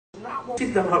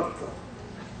Siddha Bhakta.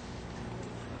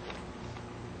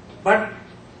 But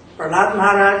Prahlad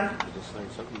Maharaj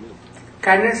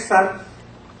cannot serve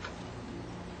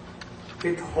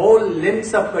with whole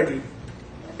limbs of body.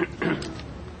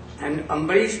 And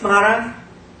Ambarish Maharaj,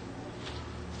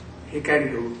 he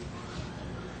can do.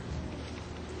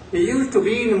 He used to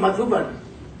be in Madhuban,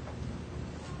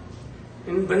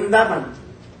 in Vrindavan.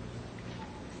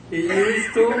 He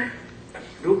used to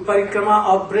do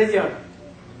parikrama of Braja,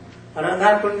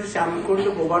 Radha Kund, Shyam Kund,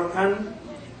 Govardhan,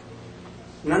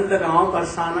 Nandagaon,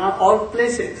 Barsana, all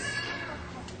places.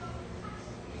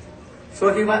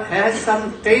 So he has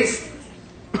some taste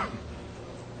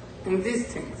in these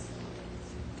things.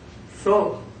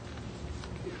 So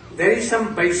there is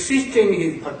some vaishishta in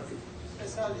his bhakti,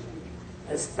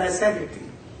 a speciality.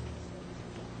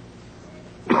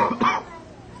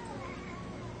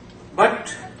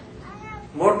 But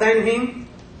more than him,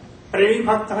 Premi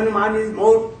Bhakta Hanuman is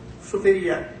more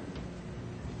superior.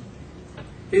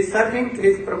 He is serving to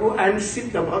his Prabhu and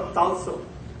Siddha Bhakta also.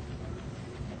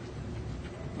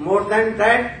 More than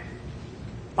that,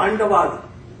 Pandavas,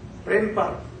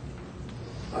 Prempa,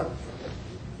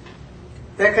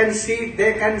 they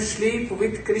can sleep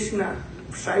with Krishna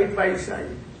side by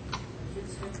side.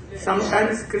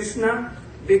 Sometimes Krishna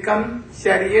become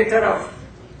charioteer of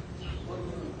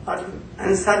Arjuna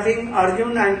and serving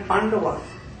Arjuna and Pandavas.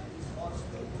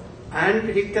 And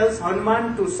he tells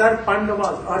Hanuman to serve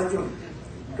Pandavas, Arjuna,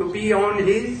 to be on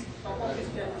his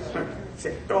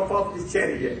top of the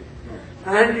chariot.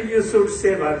 And you should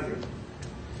save Arjuna.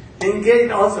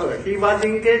 Engaged also. He was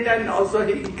engaged and also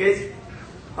he engaged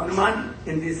Hanuman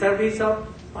in the service of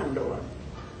Pandavas.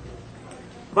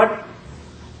 But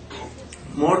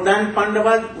more than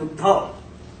Pandavas, Uddhav,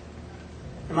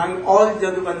 among all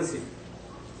Jaduvanshi,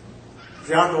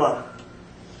 Jadava.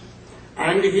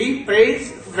 And he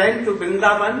went to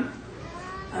Vrindavan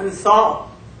and saw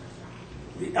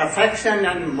the affection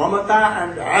and mamata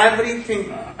and everything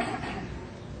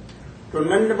to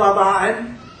Nanda Baba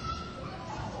and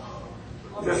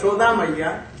Yashoda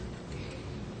Maiya.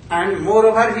 And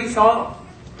moreover he saw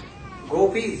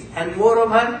gopis, and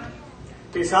moreover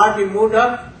he saw the mood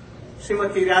of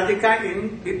Srimati Radhika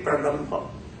in the Pradampa.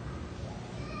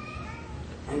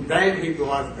 And then he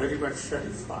was very much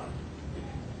satisfied.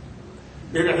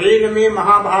 Virhen me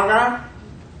Mahabhaga,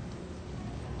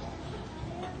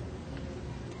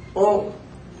 oh,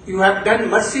 you have done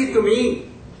mercy to me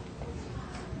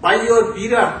by your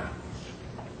Veera,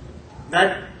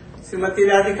 that Srimati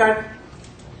Radhika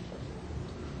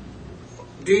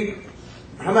did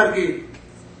Bhramar Geet,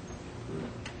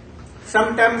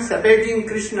 sometimes abetting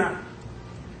Krishna,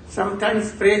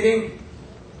 sometimes praising,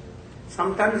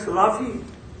 sometimes laughing,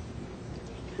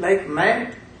 like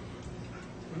mad,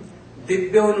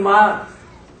 Divya Unmad,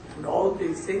 and all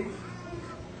these things.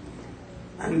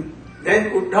 And then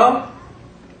Uddhav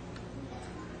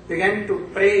began to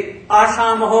pray,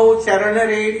 Asamaho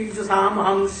Charanare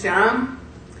Jusamaham Syam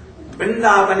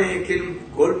Vrindavane Kil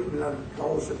Golpna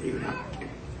Lausatina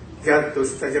Jad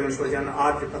Dustajan Swajan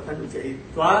Adipatan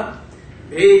Jahitva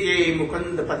Veje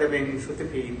Mukund Padaveng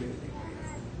Sutipi.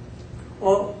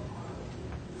 Oh,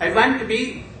 I want to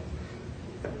be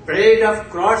the parade of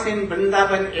cross in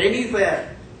Vrindavan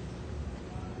anywhere.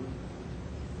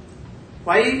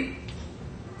 Why?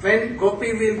 When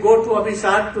Gopi will go to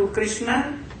Abhisar to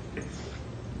Krishna,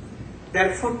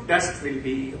 their foot dust will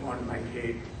be on my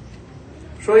head.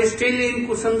 So still in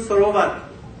Kusum Sarovar,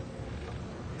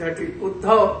 that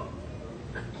Uddhav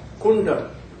Kunda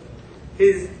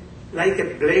is like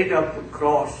a blade of the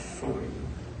cross showing.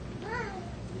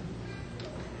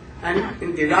 And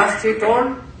in the last he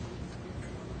told,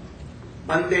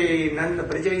 Bande Nanda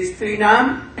Praja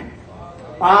Istrinam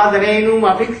Padarenum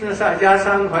Abhiksna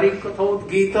Sahajasang Harikathod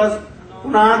Gitas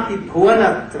Punati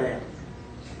Bhuvanatraya.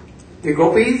 The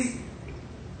gopis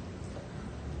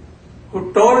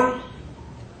who told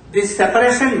this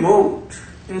separation moved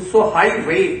in so high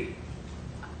way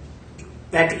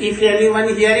that if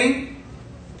anyone hearing,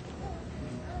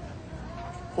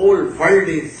 whole world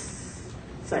is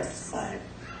satisfied.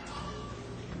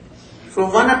 So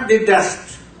one of the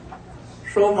dust,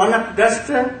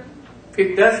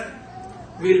 fit dust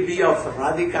will be of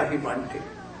Radhika he wanted.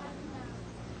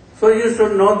 So you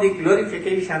should know the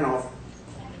glorification of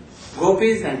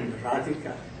gopis and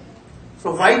Radhika.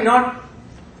 So why not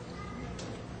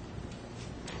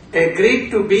agree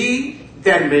to be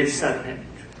their maid servant?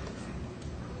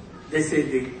 This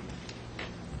is the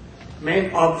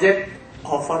main object,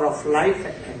 offer of life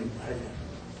and bhajan.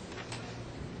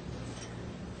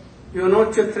 You know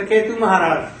Chitraketu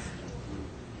Maharaj.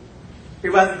 He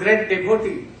was great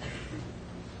devotee.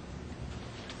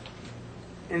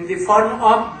 in the form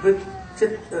of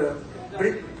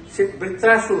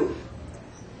Vritrasur.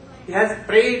 He has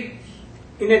prayed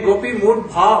in a gopi mood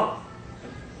bhav,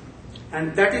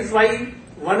 and that is why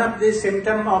one of the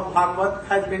symptoms of Bhagavad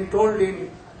has been told in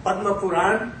Padma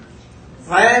Puran,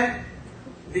 where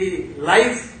the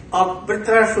life of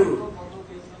Vritrasur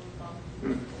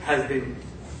has been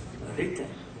written.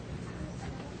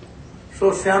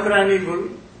 So Shyamrani will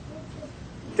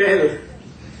tell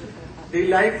the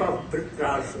life of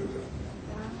Vritrasur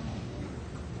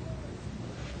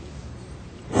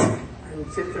and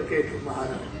Chitraketu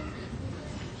Maharaj.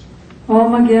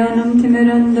 Om Jnanam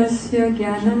Timirandasya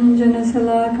Jnananjana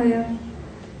Salakaya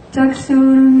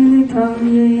Chakshurmilitam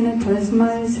Yena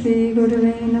Tasmai Sri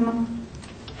Gurave Namah.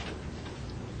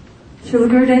 Srila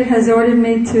Gurudev has ordered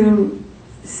me to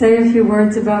say a few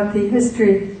words about the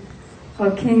history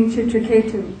of King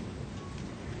Chitraketu.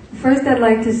 First, I'd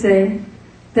like to say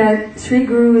that Sri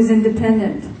Guru is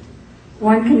independent.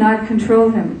 One cannot control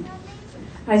him.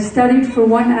 I studied for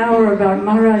 1 hour about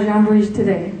Maharaj Ambarish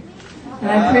today. And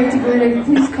I pray to Gurudev,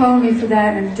 please call me for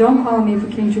that, and don't call me for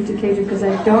King Chitraketu, because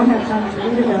I don't have time to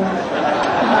read about it.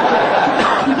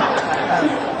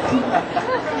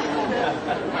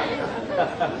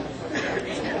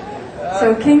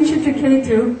 So King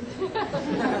Chitraketu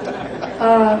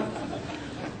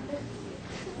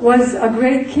was a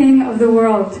great king of the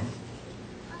world.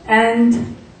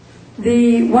 And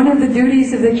one of the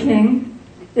duties of the king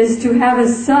is to have a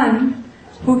son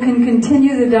who can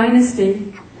continue the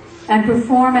dynasty and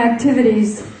perform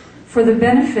activities for the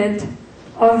benefit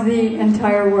of the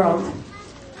entire world.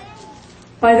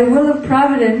 By the will of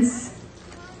Providence,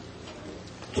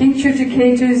 King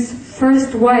Chitraketu's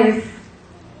first wife,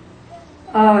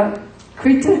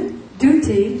 Krita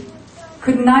Duti,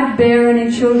 could not bear any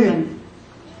children.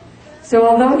 So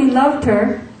although he loved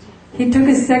her, he took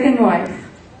a second wife,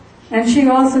 and she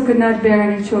also could not bear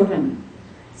any children.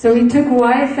 So he took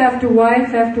wife after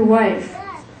wife after wife.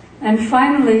 And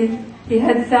finally, he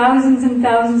had thousands and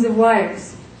thousands of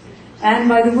wives. And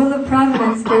by the will of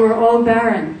Providence, they were all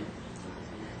barren.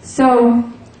 So,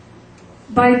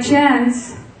 by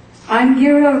chance,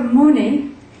 Angira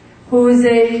Muni, who is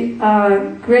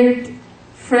a great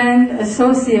friend,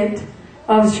 associate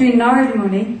of Sri Narad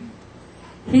Muni,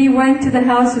 he went to the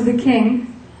house of the king,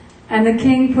 and the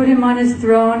king put him on his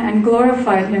throne and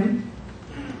glorified him.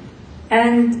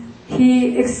 And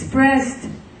he expressed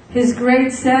his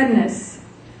great sadness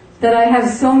that I have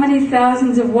so many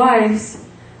thousands of wives,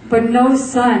 but no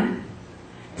son.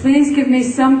 Please give me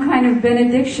some kind of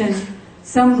benediction,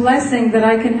 some blessing that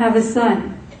I can have a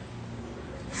son.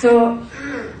 So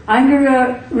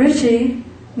Angira Rishi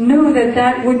knew that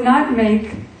that would not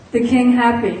make the king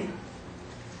happy.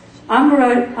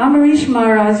 Ambarish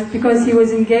Maharaj, because he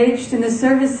was engaged in the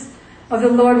service of the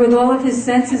Lord with all of his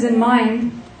senses and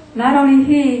mind, not only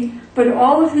he, but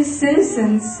all of his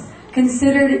citizens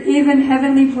considered even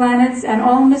heavenly planets and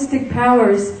all mystic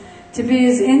powers to be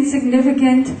as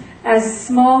insignificant as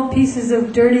small pieces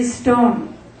of dirty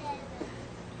stone.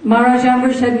 Maharaj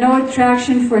Ambarish had no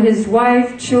attraction for his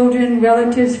wife, children,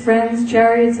 relatives, friends,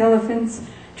 chariots, elephants,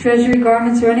 treasury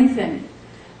garments, or anything.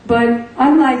 But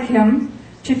unlike him,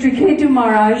 Chitraketu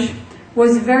Maharaj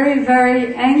was very,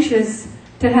 very anxious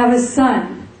to have a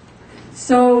son.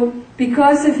 So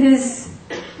because of his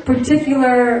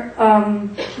particular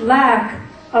lack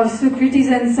of sukritis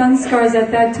and sanskars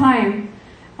at that time,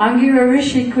 Angira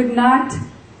Rishi could not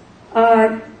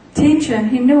teach him.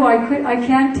 He knew I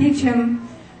can't teach him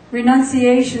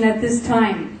renunciation at this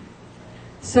time.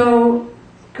 So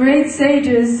great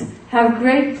sages have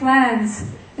great plans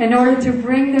in order to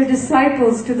bring their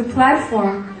disciples to the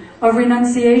platform of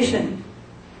renunciation.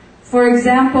 For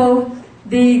example,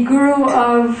 the guru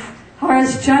of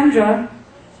Harishchandra,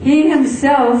 he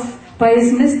himself, by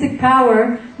his mystic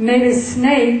power, made a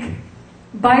snake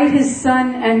bite his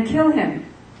son and kill him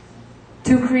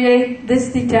to create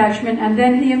this detachment, and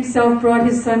then he himself brought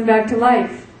his son back to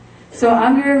life. So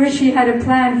Angira Rishi had a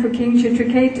plan for King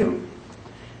Chitraketu.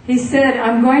 He said,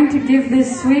 I'm going to give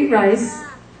this sweet rice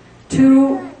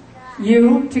to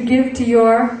you to give to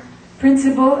your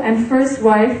principal and first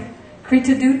wife,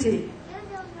 Krita Duti.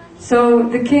 So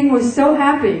the king was so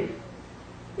happy,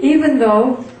 even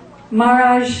though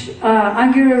Maharaj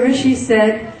Angira Rishi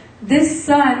said, this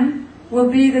son will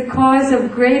be the cause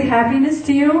of great happiness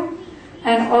to you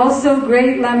and also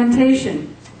great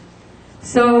lamentation.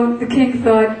 So the king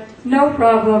thought, no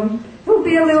problem, he'll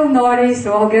be a little naughty,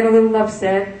 so I'll get a little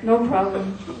upset, no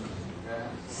problem.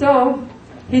 So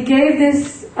he gave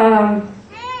this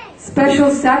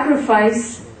special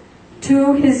sacrifice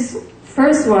to his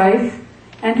first wife,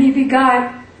 and he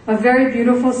begot a very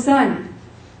beautiful son.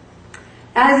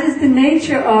 as is the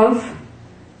nature of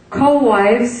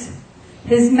co-wives,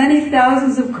 his many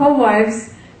thousands of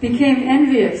co-wives became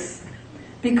envious,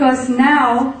 because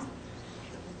now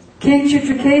King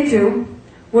Chitraketu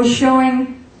was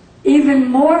showing even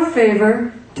more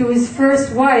favor to his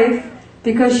first wife,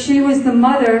 because she was the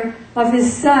mother of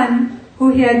his son,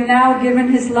 who he had now given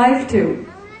his life to.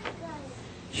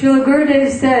 Srila Gurudeva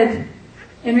said,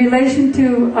 in relation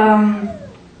to,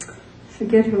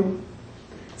 forget who,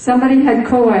 somebody had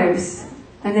co-wives,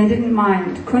 and they didn't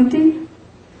mind, Kunti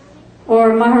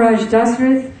or Maharaj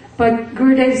Dasrath, but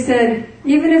Gurudev said,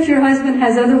 even if your husband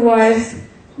has other wives,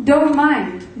 don't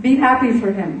mind, be happy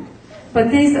for him. But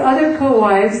these other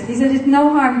co-wives, he said, it's no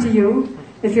harm to you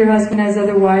if your husband has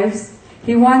other wives.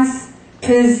 He wants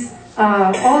his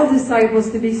all disciples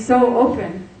to be so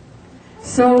open,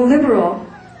 so liberal,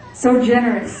 so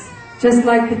generous, just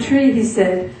like the tree, he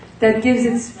said, that gives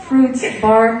its fruits,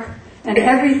 bark, and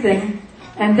everything,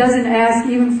 and doesn't ask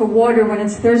even for water when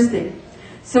it's thirsty.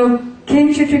 So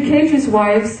King Chitraketu's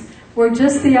wives were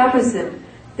just the opposite.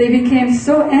 They became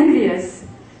so envious,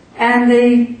 and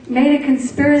they made a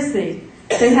conspiracy.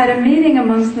 They had a meeting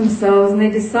amongst themselves, and they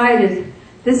decided,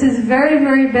 this is very,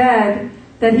 very bad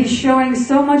that he's showing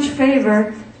so much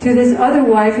favor to this other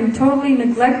wife and totally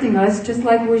neglecting us, just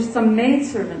like we're some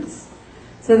maidservants.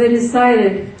 So they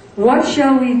decided, what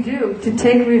shall we do to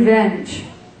take revenge?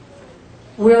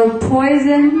 We'll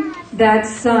poison that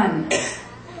son,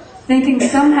 thinking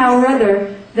somehow or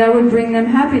other that would bring them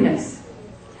happiness.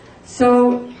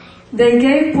 So they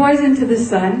gave poison to the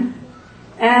son,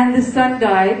 and the son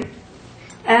died.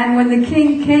 And when the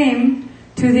king came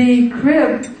to the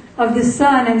crib of the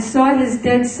son and saw his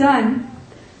dead son,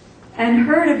 and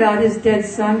heard about his dead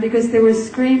son because there were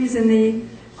screams in the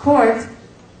court,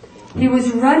 he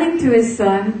was running to his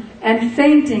son and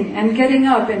fainting and getting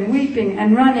up and weeping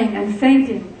and running and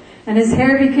fainting. And his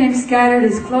hair became scattered,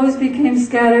 his clothes became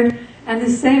scattered, and the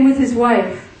same with his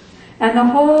wife. And the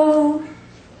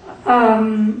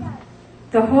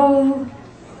whole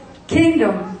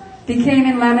kingdom became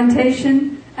in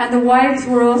lamentation, and the wives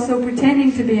were also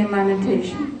pretending to be in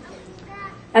lamentation.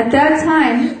 At that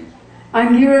time,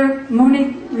 Angira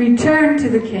Muni returned to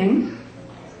the king,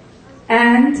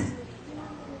 and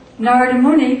Narada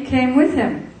Muni came with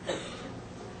him.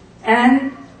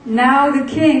 And now the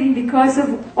king, because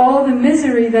of all the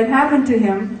misery that happened to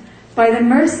him, by the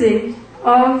mercy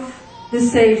of the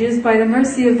sages, by the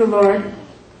mercy of the Lord,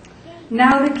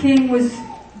 now the king was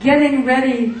getting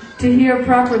ready to hear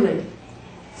properly.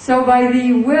 So by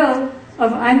the will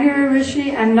of Angira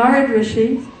Rishi and Narad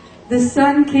Rishi, the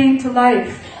son came to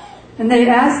life. And they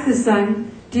asked the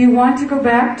son, do you want to go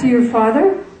back to your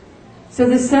father? So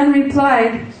the son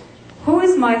replied, who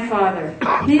is my father?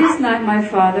 He is not my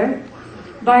father.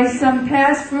 By some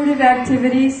past fruitive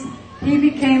activities, he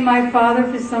became my father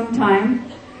for some time,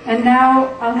 and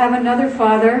now I'll have another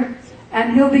father,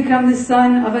 and he'll become the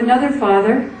son of another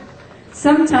father.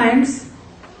 Sometimes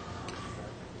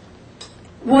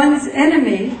one's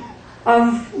enemy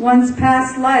of one's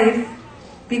past life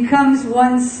becomes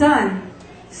one's son,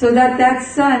 so that that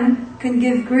son can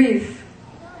give grief.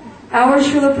 Our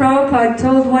Srila Prabhupada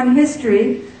told one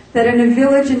history that in a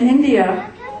village in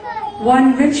India,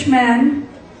 one rich man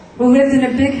who lived in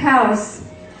a big house,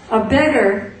 a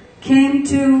beggar came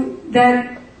to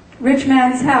that rich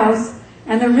man's house,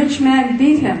 and the rich man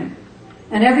beat him.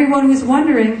 And everyone was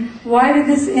wondering, why did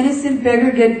this innocent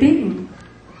beggar get beaten?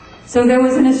 So there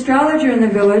was an astrologer in the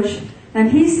village,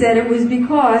 and he said it was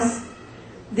because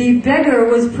the beggar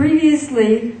was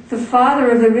previously the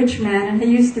father of the rich man, and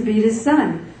he used to beat his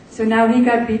son. So now he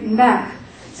got beaten back.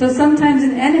 So sometimes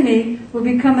an enemy will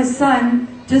become a son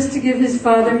just to give his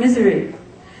father misery.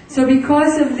 So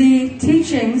because of the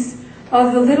teachings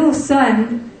of the little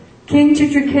son, King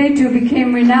Chitraketu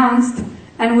became renounced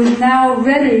and was now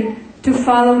ready to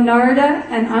follow Narada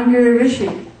and Angira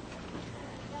Rishi.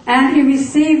 And he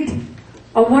received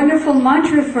a wonderful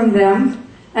mantra from them,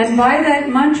 and by that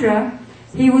mantra,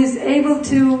 he was able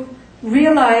to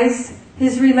realize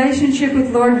his relationship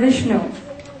with Lord Vishnu.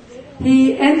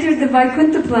 He entered the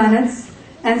Vaikuntha planets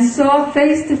and saw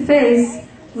face to face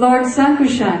Lord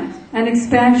Sankushan, an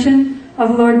expansion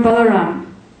of Lord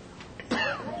Balaram.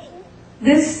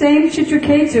 This same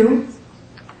Chitraketu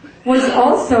was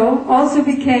also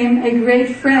became a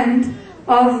great friend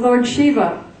of Lord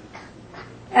Shiva.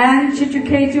 And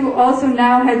Chitraketu also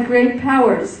now had great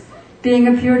powers, being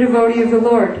a pure devotee of the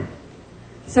Lord.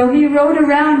 So he rode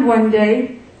around one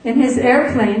day in his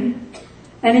airplane,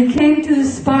 and he came to the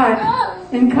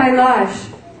spot in Kailash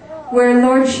where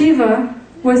Lord Shiva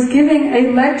was giving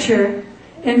a lecture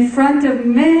in front of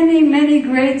many, many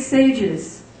great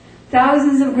sages.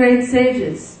 thousands of great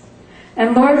sages.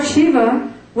 And Lord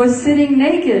Shiva was sitting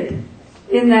naked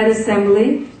in that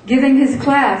assembly, giving his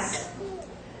class.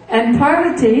 And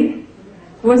Parvati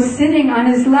was sitting on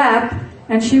his lap,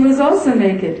 and she was also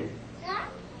naked.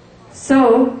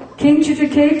 So, King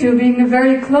Chitraketu, being a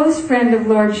very close friend of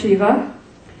Lord Shiva,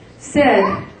 said,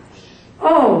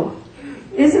 "Oh,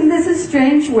 isn't this a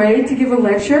strange way to give a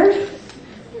lecture?"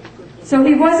 So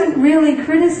he wasn't really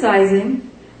criticizing,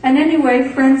 and anyway,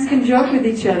 friends can joke with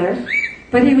each other,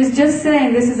 but he was just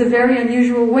saying this is a very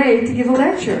unusual way to give a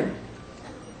lecture.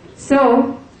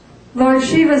 So, Lord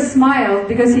Shiva smiled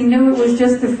because he knew it was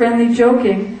just the friendly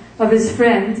joking of his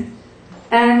friend,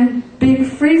 and being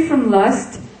free from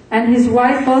lust, and his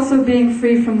wife also being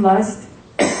free from lust,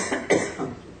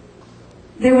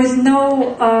 there was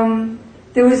no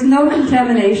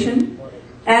contamination,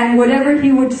 and whatever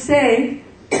he would say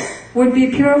would be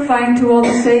purifying to all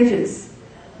the sages.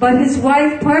 But his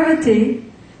wife Parvati,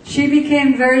 she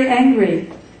became very angry.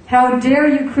 How dare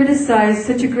you criticize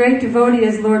such a great devotee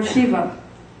as Lord Shiva?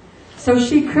 So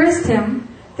she cursed him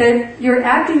that you're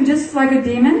acting just like a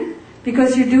demon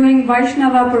because you're doing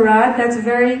Vaishnava aparad, that's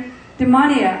very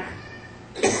demoniac.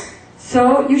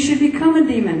 So you should become a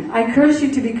demon. I curse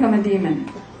you to become a demon.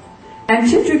 And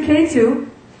Chitraketu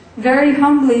very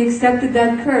humbly accepted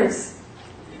that curse.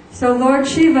 So Lord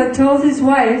Shiva told his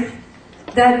wife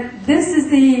that this is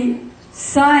the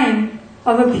sign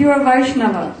of a pure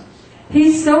Vaishnava.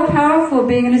 He's so powerful,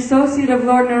 being an associate of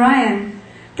Lord Narayan,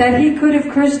 that he could have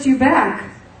cursed you back.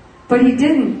 But he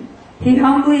didn't. He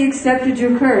humbly accepted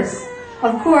your curse.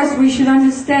 Of course, we should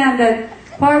understand that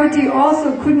Parvati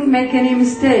also couldn't make any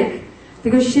mistake,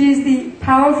 because she is the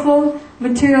powerful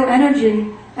material energy,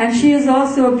 and she is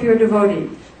also a pure devotee.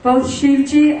 Both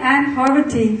Shivji and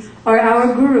Parvati are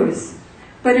our gurus.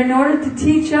 But in order to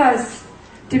teach us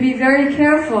to be very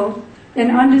careful in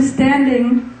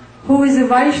understanding who is a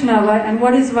Vaishnava and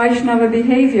what is Vaishnava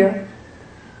behavior,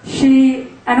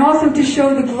 and also to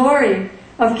show the glory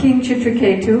of King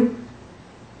Chitraketu,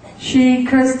 she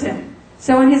cursed him.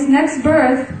 So in his next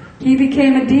birth, he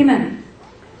became a demon.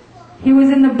 He was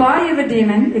in the body of a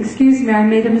demon. Excuse me, I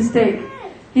made a mistake.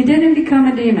 He didn't become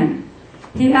a demon.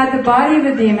 He had the body of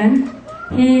a demon.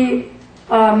 He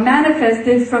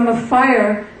manifested from a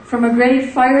fire, from a great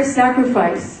fire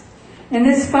sacrifice. In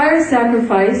this fire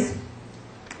sacrifice,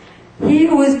 he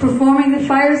who was performing the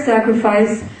fire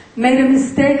sacrifice made a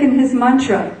mistake in his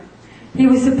mantra. He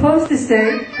was supposed to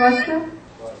say,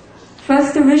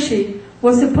 Svasta Rishi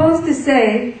was supposed to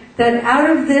say that out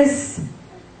of this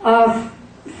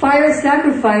fire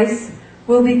sacrifice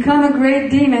will become a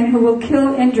great demon who will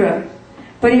kill Indra.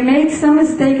 But he made some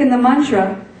mistake in the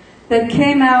mantra that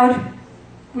came out,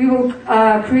 we will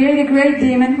create a great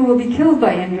demon who will be killed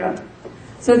by Indra.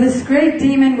 So this great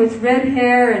demon with red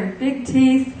hair and big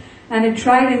teeth and a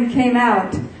trident came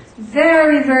out.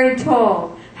 Very, very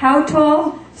tall. How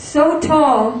tall? So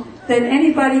tall that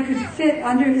anybody could fit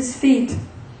under his feet.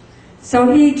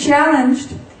 So he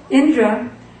challenged Indra,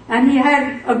 and he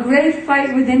had a great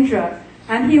fight with Indra,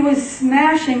 and he was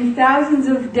smashing thousands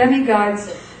of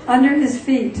demigods under his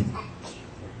feet.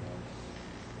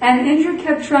 And Indra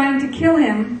kept trying to kill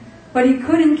him, but he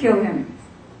couldn't kill him.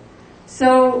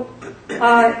 So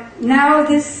now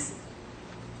this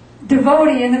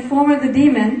devotee in the form of the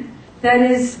demon, that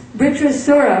is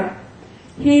Vritrasura,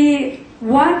 he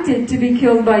wanted to be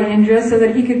killed by Indra so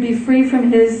that he could be free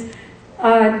from his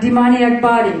demoniac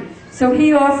body. So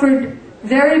he offered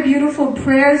very beautiful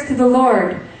prayers to the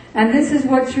Lord. And this is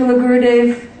what Srila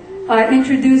Gurudeva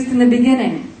introduced in the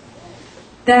beginning.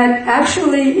 That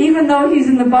actually, even though he's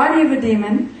in the body of a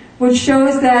demon, which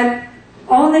shows that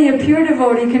only a pure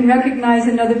devotee can recognize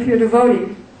another pure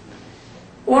devotee,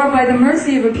 or by the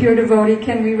mercy of a pure devotee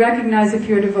can we recognize a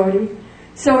pure devotee.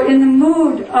 So in the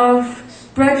mood of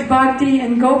Braj Bhakti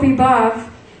and Gopi Bhav,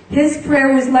 his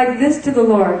prayer was like this to the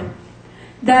Lord,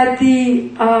 that the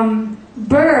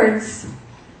birds,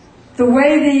 the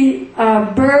way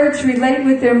the birds relate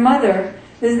with their mother,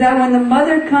 is that when the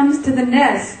mother comes to the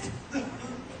nest,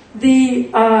 the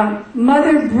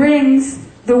mother brings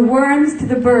the worms to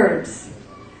the birds.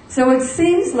 So it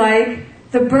seems like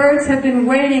the birds have been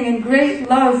waiting in great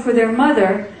love for their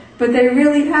mother, but they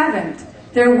really haven't.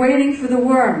 They're waiting for the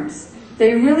worms.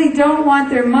 They really don't want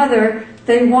their mother.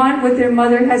 They want what their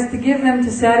mother has to give them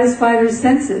to satisfy their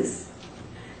senses.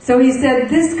 So he said,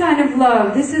 this kind of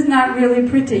love, this is not really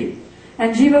pretty.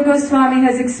 And Jiva Goswami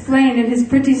has explained in his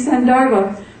Priti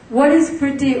Sandarbha, what is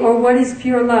pretty or what is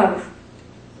pure love.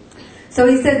 So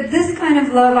he said, this kind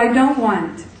of love I don't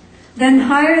want. Then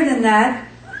higher than that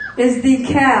is the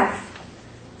calf.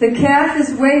 The calf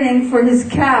is waiting for his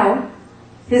cow.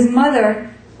 his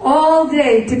mother all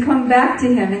day to come back to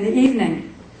him in the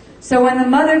evening. So when the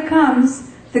mother comes,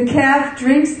 the calf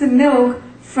drinks the milk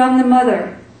from the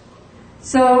mother.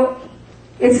 So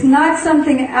it's not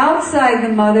something outside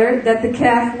the mother that the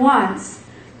calf wants.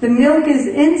 The milk is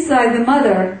inside the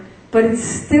mother, but it's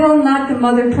still not the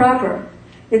mother proper.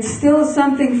 It's still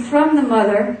something from the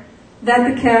mother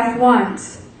that the calf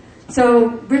wants. So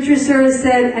Bhritrasura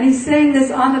said, and he's saying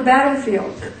this on the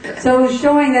battlefield, so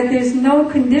showing that there's no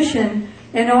condition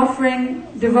in offering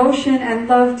devotion and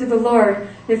love to the Lord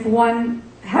if one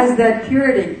has that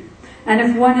purity. And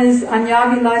if one is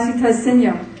anyavilasita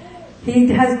sinyam, he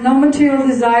has no material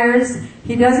desires,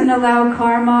 he doesn't allow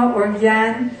karma or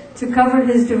gyan to cover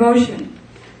his devotion.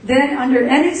 Then under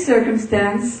any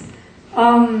circumstance,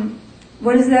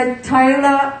 what is that?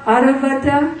 Taila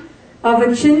aravata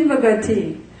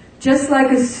avachinvagati. Just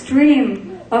like a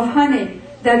stream of honey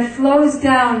that flows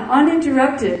down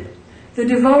uninterrupted, the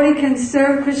devotee can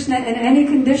serve Krishna in any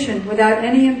condition without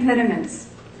any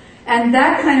impediments. And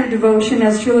that kind of devotion,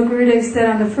 as Srila Gurudeva said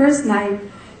on the first night,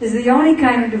 is the only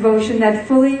kind of devotion that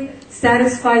fully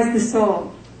satisfies the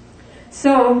soul.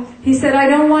 So, he said, I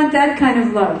don't want that kind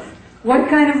of love. What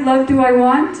kind of love do I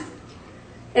want?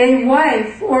 A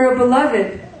wife or a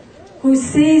beloved who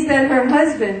sees that her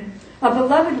husband, a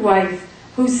beloved wife,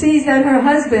 who sees that her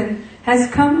husband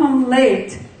has come home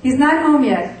late. He's not home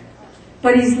yet,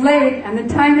 but he's late and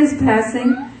the time is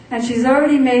passing and she's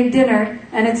already made dinner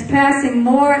and it's passing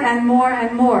more and more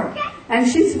and more. And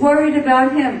she's worried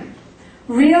about him.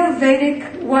 Real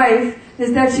Vedic wife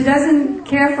is that she doesn't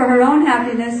care for her own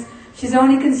happiness, she's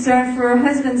only concerned for her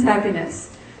husband's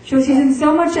happiness. So she's in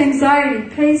so much anxiety,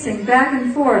 pacing back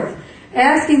and forth,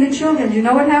 asking the children, do you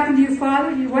know what happened to your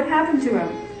father? What happened to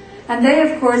him? And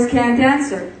they, of course, can't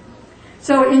answer.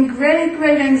 So in great,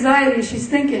 great anxiety, she's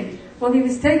thinking, well, he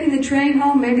was taking the train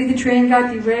home, maybe the train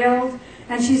got derailed,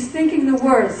 and she's thinking the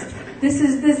worst. This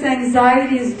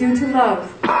anxiety is due to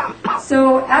love.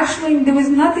 So actually, there was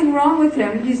nothing wrong with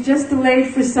him. He's just delayed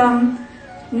for some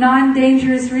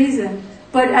non-dangerous reason.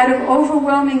 But out of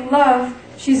overwhelming love,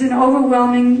 she's in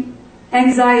overwhelming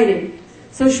anxiety.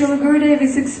 So Srila Gurudeva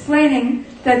is explaining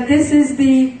that this is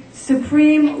the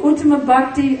supreme Uttama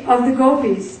Bhakti of the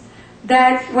gopis.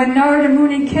 That when Narada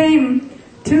Muni came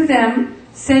to them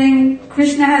saying,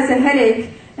 Krishna has a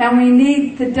headache and we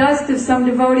need the dust of some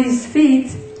devotee's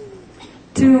feet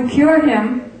to cure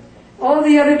him, all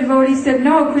the other devotees said,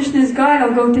 no, Krishna is God,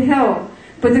 I'll go to hell.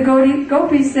 But the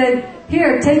gopis said,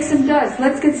 here, take some dust,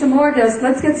 let's get some more dust,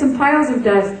 let's get some piles of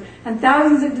dust. And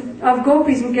thousands of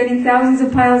gopis were getting thousands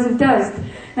of piles of dust.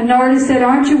 And Narada said,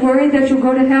 aren't you worried that you'll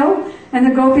go to hell? And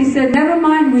the gopis said, never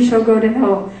mind, we shall go to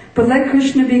hell, but let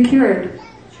Krishna be cured.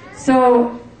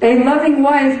 So a loving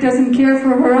wife doesn't care for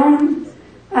her own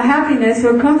happiness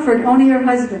or comfort, only her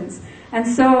husband's. And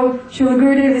so Srila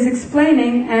Gurudeva is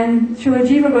explaining, and Srila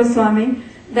Jiva Goswami,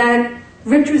 that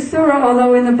Vritrasura,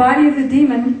 although in the body of the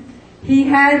demon, he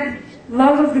had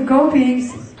love of the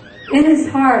gopis in his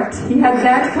heart. He had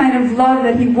that kind of love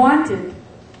that he wanted.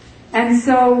 And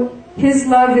so his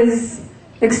love is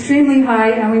extremely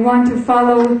high, and we want to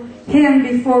follow him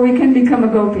before we can become a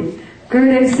gopi.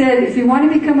 Gurudev said, if you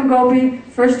want to become a gopi,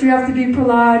 first you have to be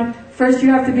Prahlad, first you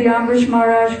have to be Ambrish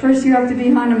Maharaj, first you have to be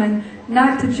Hanuman,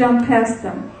 not to jump past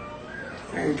them.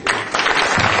 Thank you.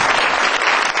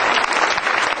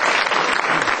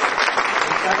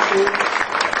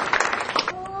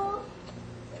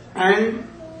 And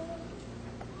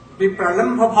the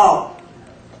pralambha bhav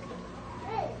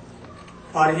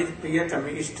for his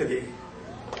priyatami Ishtade,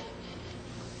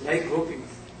 like gopis,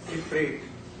 he prayed.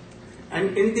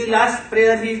 And in the last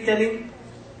prayer he is telling,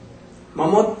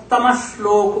 Mamottama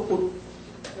slok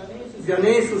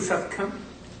janesu sakhyam.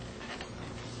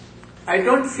 I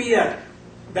don't fear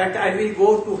that I will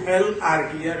go to hell or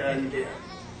here and there.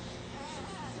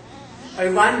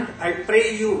 I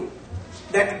pray you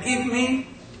that give me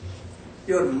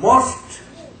your most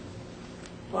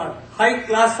high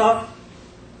class of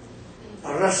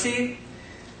Rasi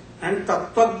and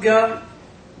Tattvagya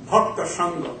Bhakta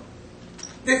Sangha.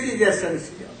 This is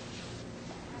essential.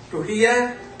 To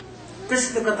hear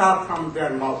Krishna Katha from their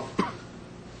mouth.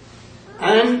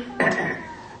 And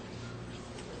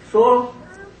so,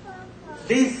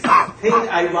 this thing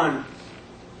I want,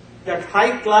 that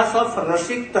high class of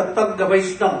Rasik Tattvagya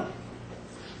Vaishnava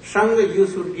Sangha you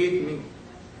should give me.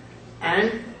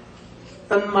 And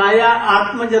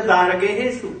Tanmaya Atmaja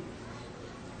Daragehesu.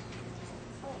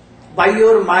 By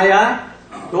your Maya,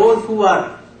 those who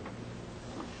are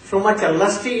so much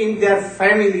lusty in their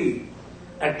family,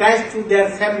 attached to their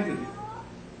family,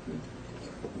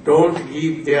 don't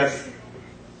give their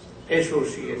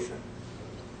association.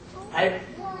 I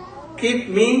keep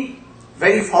me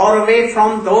very far away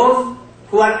from those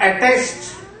who are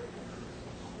attached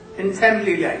in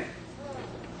family life.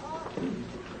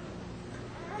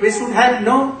 We should have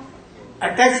no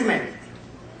attachment.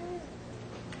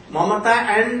 Mamata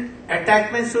and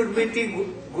attachment should be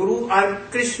to Guru or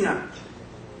Krishna.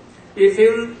 If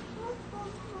you will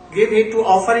give it to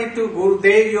offer it to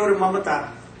Gurudev your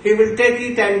mamata, he will take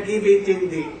it and give it in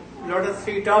the lotus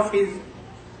feet of his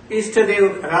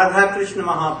Ishtadev Radha Krishna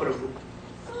Mahaprabhu.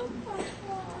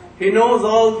 He knows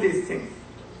all these things.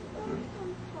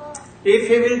 If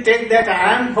he will take that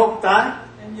I am Bhokta,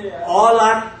 all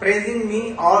are praising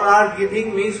me, all are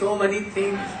giving me so many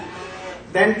things,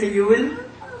 then you will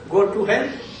go to hell.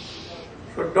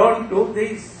 So don't do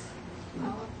this.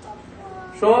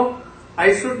 So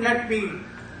I should not be,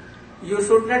 you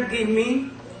should not give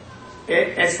me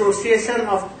an association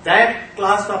of that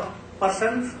class of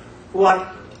persons who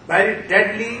are very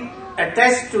deadly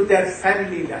attached to their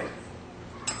family life.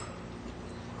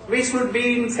 We should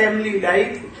be in family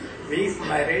life, we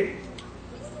married.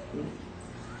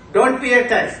 Don't be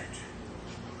attached.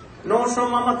 No so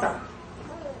mamata.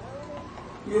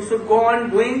 You should go on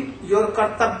doing your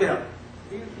kartabya,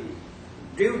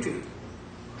 duty.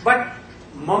 But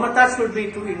mamata should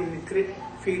be to in the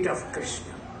feet of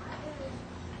Krishna.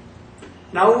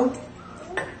 Now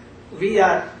we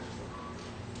are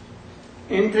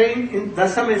entering in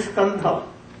Dasam Skandha.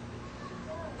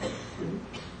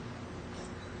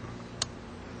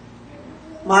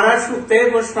 Maharaja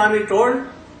Srila Goswami told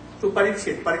to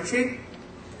Parikshit, Parikshit,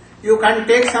 you can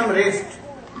take some rest.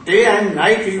 Day and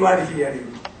night you are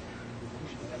hearing.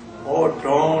 Oh,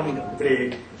 don't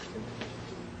break.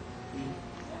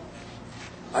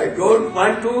 I don't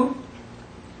want to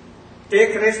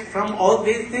take rest from all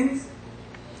these things.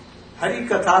 Hari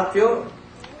Katha pure,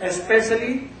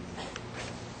 especially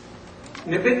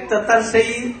Nibitta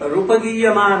Tarsai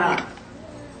Rupagiyamana.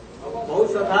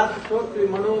 Bhausathat Sotri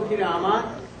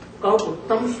Manokirama Kau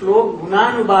Uttam Slok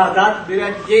Gunanubadat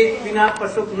Virajyet Vina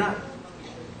Pasukna.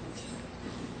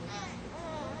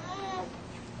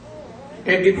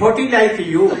 A devotee like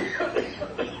you,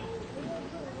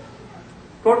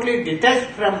 totally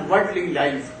detached from worldly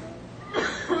life,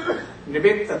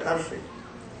 Nibitta Tarsai.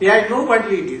 He has no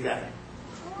worldly desire.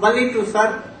 Only to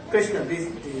serve Krishna, this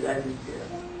desire is there.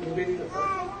 Nibitta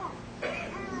Tarsai.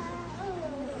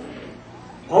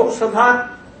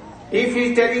 Bhausathat, if he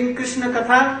is telling Krishna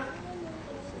Katha,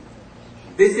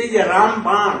 this is a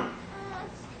Ramban.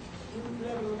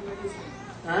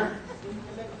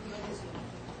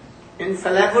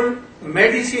 Infallible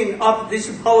medicine of this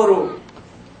Bhauro.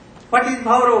 What is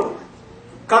Bhauro?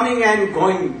 Coming and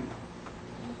going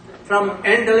from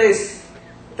endless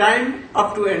time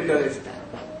up to endless time.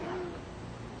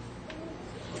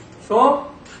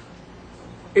 So,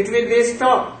 it will be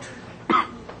stopped.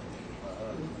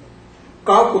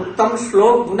 Kau Uttam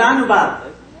Slok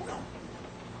Gunanubad.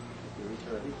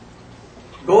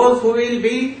 Those who will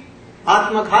be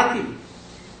Atmaghati,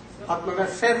 Atmaga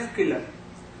self-killer,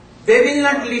 they will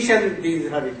not listen these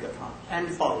Harikatha and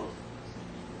follow.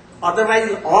 Otherwise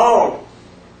all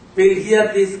will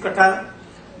hear this Katha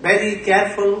very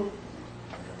careful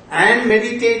and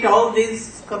meditate all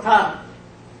this Katha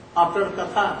after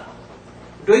Katha,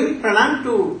 doing pranam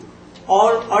to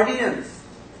all audience.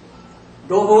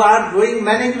 Those who are doing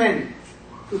management,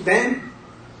 to them,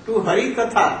 to Hari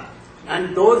Katha,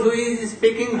 and those who is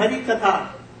speaking Hari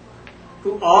Katha,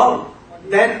 to all,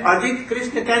 then Ajit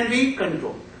Krishna can be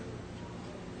controlled.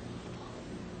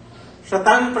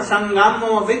 Satang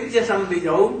prasangam vidya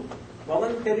sambijau,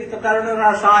 bhavantirita karna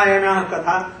rasayana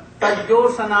katha, tajjo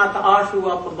sanat ashu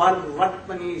apavad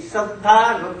vatmani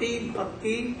saddha rati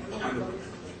bhakti.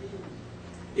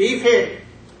 If a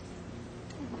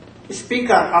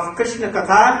speaker of Krishna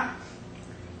Katha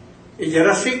is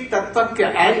Rasik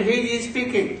Tattvakya and he is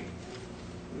speaking,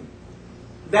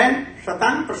 then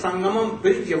Satan Prasangamam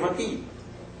Virjavati,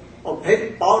 a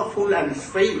very powerful and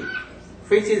sweet,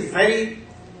 which is very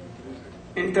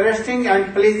interesting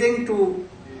and pleasing to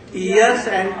ears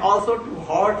and also to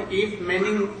heart if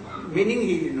meaning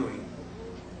he is knowing.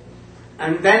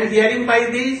 And then hearing by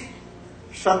this,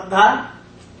 Shraddha,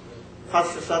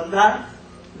 first Shraddha,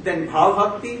 then Bhav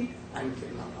Bhakti and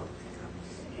Prema Bhakti comes.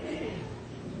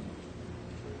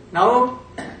 Now,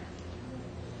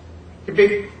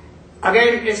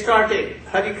 again started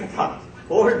Hari Katha.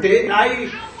 Whole day,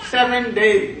 night, 7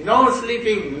 days, no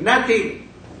sleeping, nothing.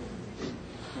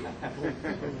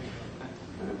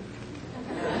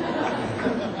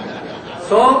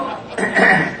 So,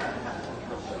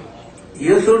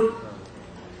 you should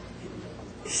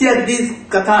hear this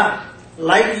Katha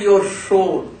like your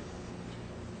soul.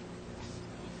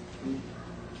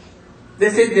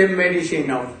 This is the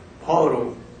medicine of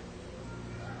sorrow.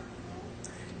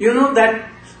 You know that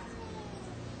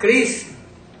Krishna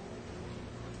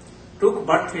took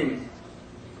birth in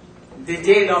the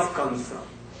jail of Kamsa.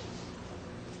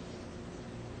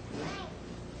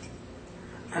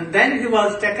 And then he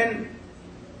was taken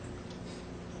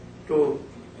to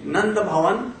Nanda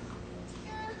Bhavan,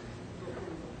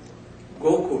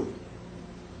 Gokul.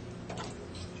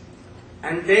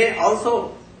 And they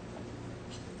also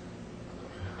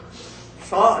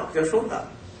saw Jashoda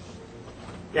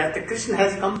that Krishna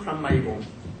has come from my womb.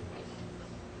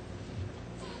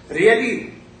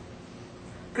 Really,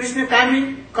 Krishna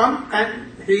can come,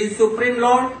 he is Supreme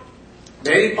Lord,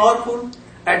 very powerful.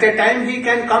 At a time he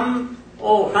can come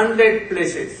 100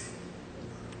 places.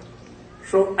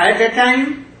 So at a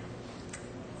time,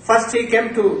 first he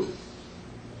came to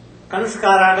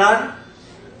Kanskaragar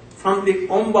from the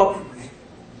womb of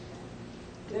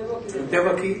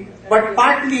Devaki, but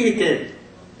partly he came.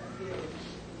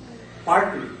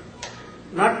 Partly.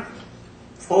 Not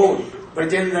full,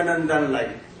 Brajendanandan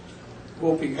like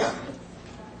Gopika.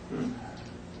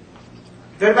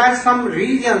 There were some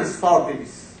reasons for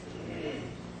this.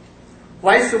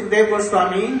 Why Sukadeva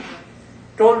Goswami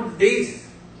told this?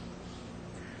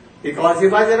 Because he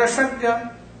was a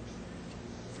Rasagya.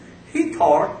 He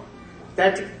thought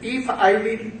that if I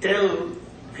will tell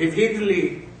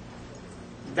vividly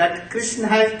that Krishna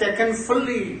has taken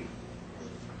fully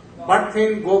birth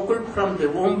in Gokul from the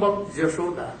womb of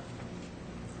Jashoda,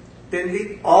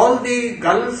 then all the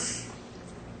girls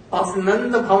of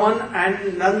Nanda Bhavan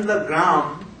and Nanda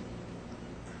Gram,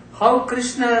 how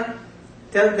Krishna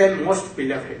tell them most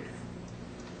beloved.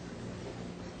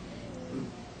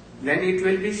 Then it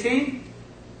will be seen.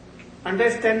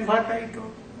 Understand what I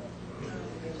told?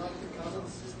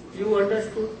 You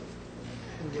understood?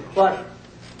 What?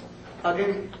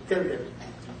 Again, tell them.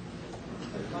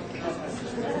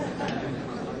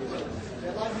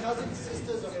 They're like cousin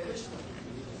sisters of Krishna.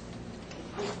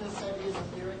 Krishna said he is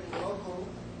appearing in Gokul,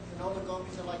 and all the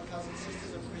gopis are like cousin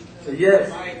sisters of Krishna.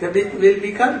 Yes, they will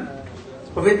become.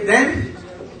 With them,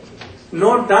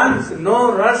 no dance,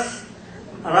 no rush,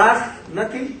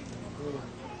 nothing.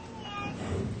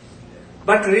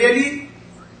 But really,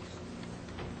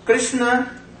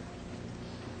 Krishna,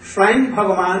 Swayam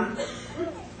Bhagavan,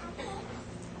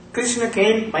 Krishna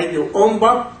came by the womb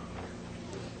of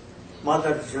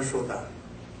Mother Jashoda.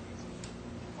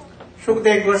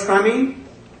 Sukadeva Goswami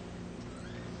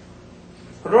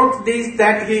wrote this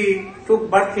that he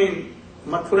took birth in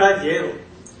Mathura jail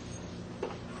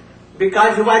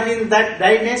because he was in that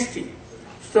dynasty,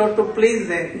 so to please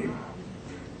them.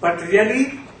 But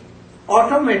really,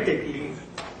 automatically,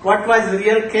 what was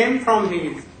real came from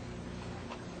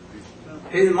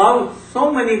his mouth,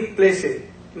 so many places.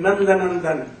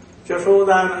 Nandanandan,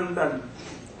 Jashodanandan.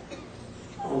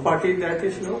 What is that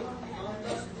is no?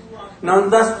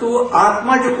 Nandastu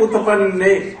Atmaj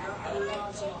Utpanne.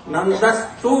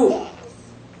 Nandastu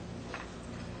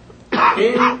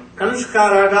in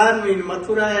Kanskaragar, in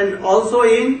Mathura, and also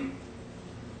in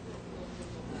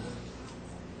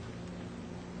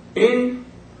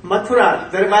Mathura.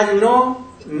 There was no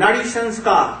Nadi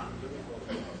Sanskar.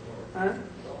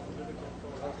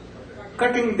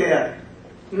 Cutting there.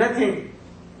 Nothing.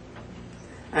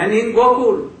 And in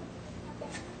Gokul,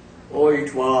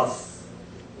 it was.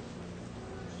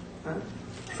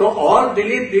 So all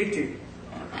believed it,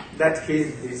 that he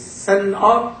is the son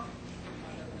of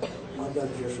Mother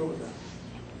Yashoda.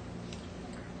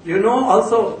 You know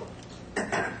also,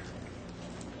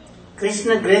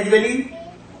 Krishna gradually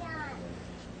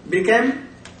became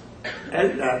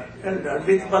elder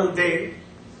with Baldev.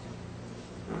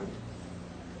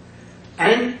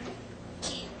 And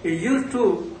he used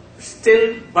to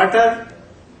steal butter,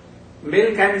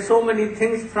 milk and so many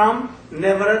things from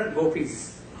neighbor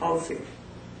gopis' houses.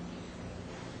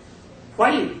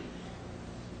 Why?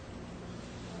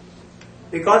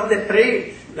 Because they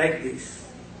prayed like this.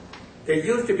 They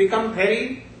used to become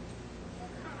very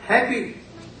happy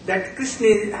that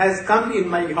Krishna has come in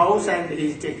my house and he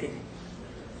is taking.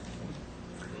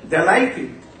 They like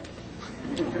it.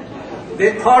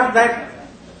 They thought that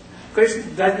Krishna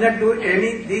does not do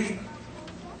any these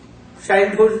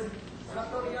childhood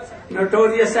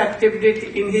notorious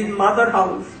activity in his mother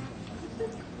house.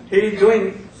 He is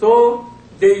doing. So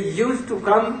they used to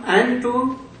come and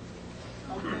to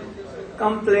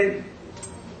complain.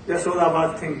 Yashoda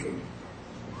was thinking,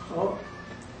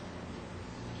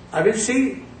 I will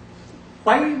see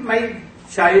why my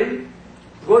child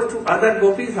goes to other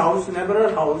gopis' house,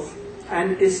 neighbor house,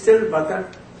 and steal butter.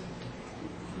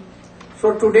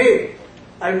 So today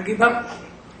I will give up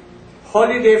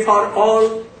holiday for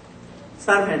all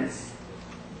servants.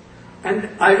 And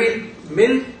I will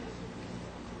milk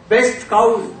best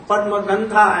cows, Padma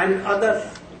Gandha and others.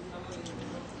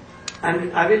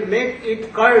 And I will make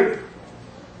it curd.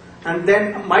 And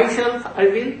then myself I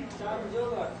will.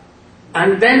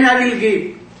 And then I will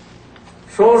give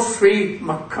so sweet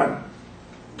makhan.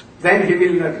 Then he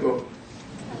will not go.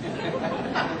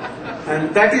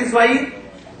 And that is why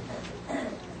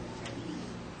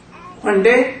one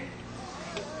day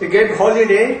he gave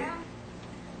holiday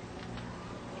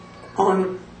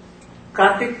on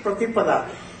Kartik Pratipada.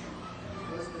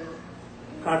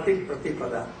 Kartik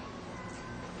Pratipada.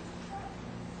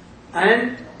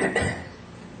 And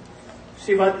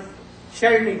she was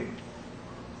churning.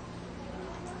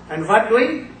 And what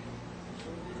doing?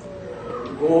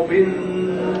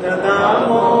 Govinda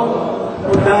Damo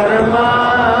Dharma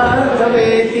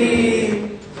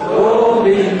Daveti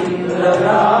Govinda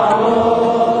Damo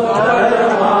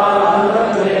Dharma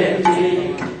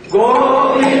Daveti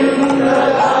Govinda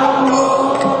Damo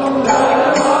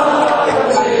Dharma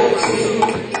Daveti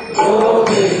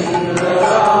Govinda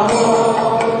Damo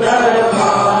Dharma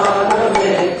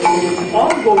Daveti.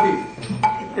 All Gopi.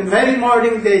 In very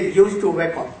morning they used to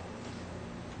wake up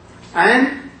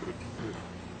and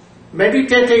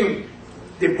meditating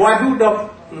the boyhood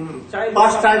of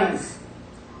pastimes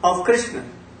of Krishna,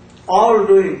 all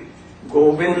doing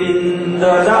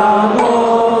Govinda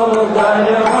Damo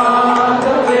Dharma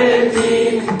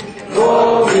Daveti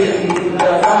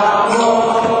Govinda Damo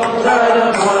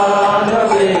Dharma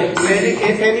Daveti.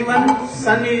 If anyone's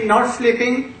son is not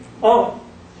sleeping,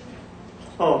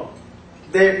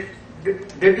 they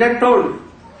did not told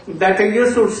that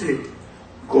you should sleep.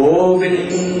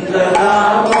 Govinda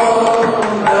Damo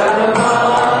Dharma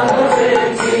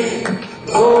Daveti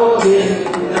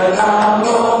Govinda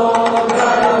Damo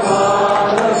Dharma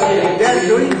Daveti. They are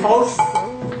doing house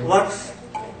works,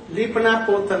 Lipana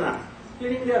Potana,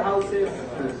 cleaning their houses.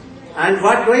 And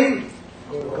what doing?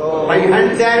 By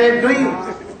hand they are doing,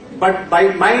 but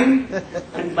by mind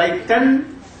and by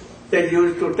tongue they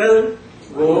used to tell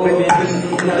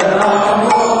Govinda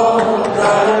Damo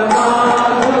Dharma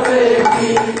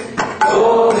Daveti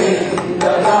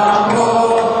Govinda Damo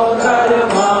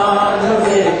Dharma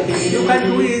Daveti. You can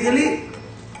do easily,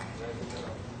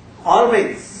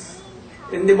 always,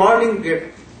 in the morning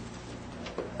get,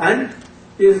 and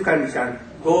is concerned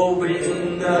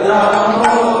Govinda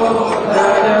Damo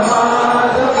Dharma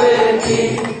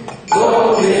Daveti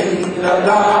Govinda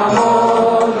Damo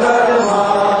Dharma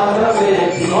Daveti.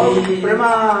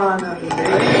 Premanande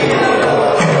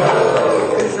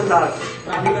Krishnadas.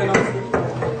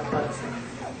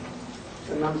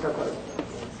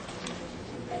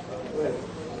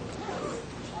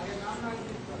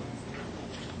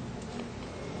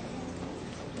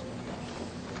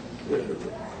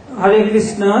 Hare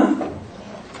Krishna.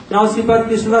 Now Sripad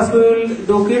Krishnadas will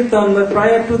do kirtan, but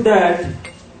prior to that,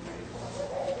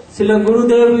 Srila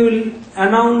Gurudev will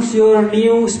announce your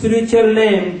new spiritual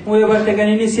name, whoever taken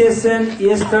initiation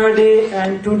yesterday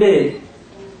and today.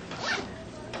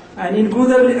 And in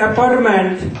Gurudev's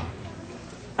apartment,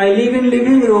 I live in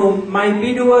living room, my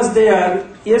bead was there.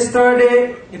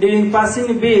 Yesterday, during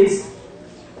passing beads,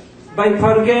 by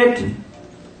forget,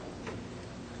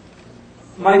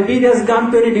 my bead has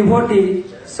gone to any devotee.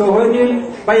 So when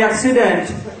you, by accident,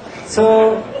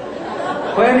 so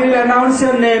when you announce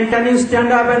your name, can you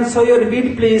stand up and show your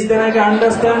bead please? Then I can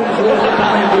understand who has taken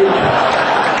my bead.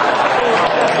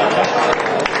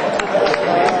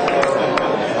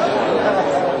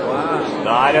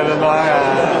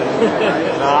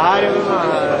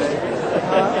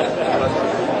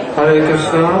 Hare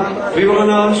Krishna. We will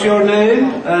announce your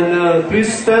name and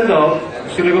please stand up.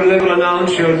 Srila Gurudeva will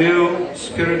announce your new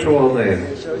spiritual name.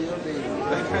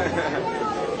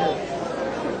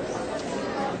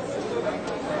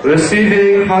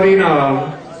 Receiving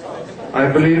Harinam,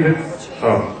 I believe it's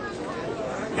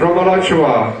from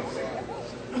Alachua,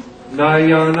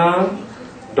 Narayana,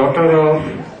 daughter of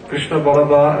Krishna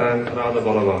Balaba and Radha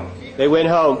Balaba. They went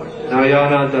home.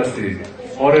 Narayana Dasi,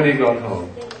 already got home.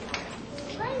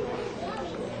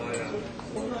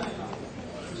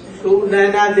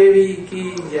 Sunana Devi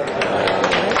ki jai.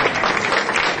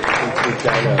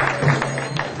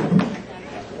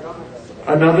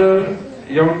 Another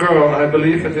young girl, I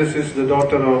believe this is the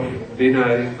daughter of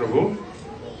Vinay Prabhu,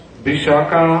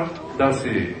 Vishaka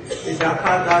Dasi.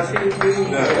 Vishaka Dasi.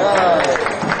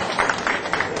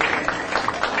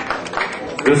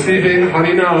 Receiving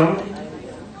Harinam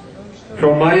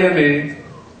from Miami,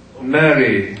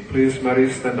 Mary. Please, Mary,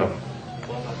 stand up.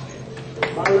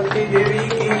 Malati Devi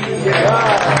ki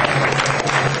jai.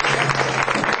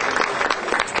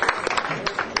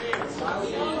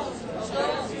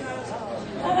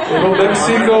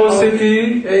 Mexico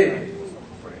City. Hey,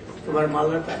 तुम्हारा माल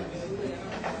रहता है?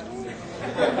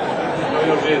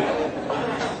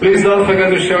 Please don't forget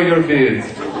to show your beads.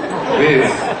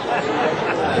 Beads.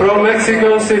 From Mexico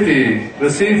City,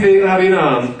 receiving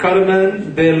Harinam,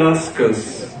 Carmen Velasquez.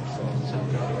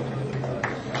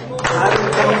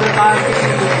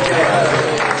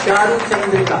 Charu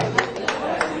Chandrika.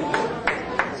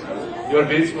 Your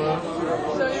beads, ma?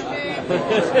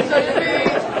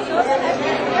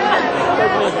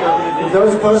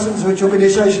 Those persons who took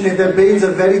initiation, if their beads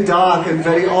are very dark and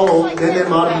very old, then they're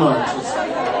Madhmans.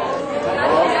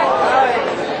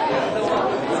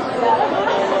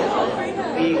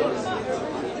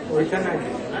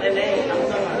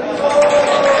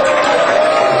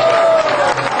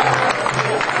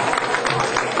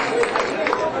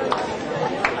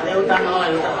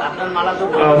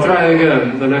 Try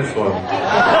again, the next one.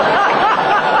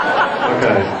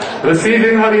 Okay.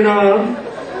 Receiving Harinam,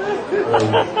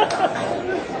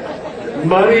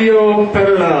 Mario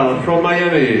Perla from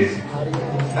Miami.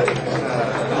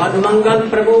 Madhumangal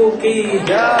प्रभु की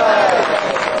जय.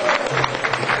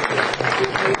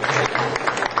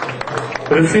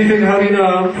 Receiving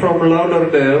Harinam from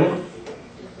Lauderdale.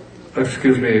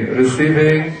 Excuse me.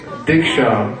 Receiving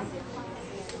Diksha.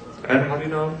 And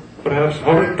Harinam, perhaps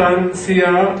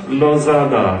Hortensia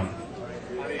Lozada.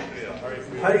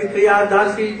 Hari प्रिया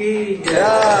दासी की जय.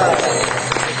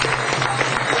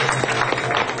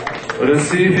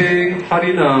 Receiving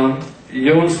Harinam,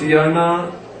 Yosiana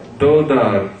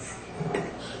Dodar.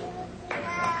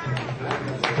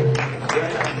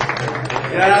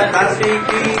 जय दासी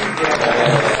की जय.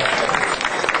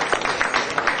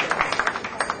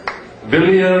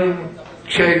 William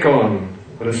Chekon,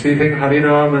 receiving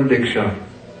Harinam and Diksha.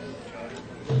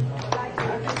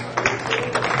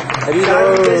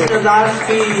 Krishnadas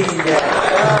की जय.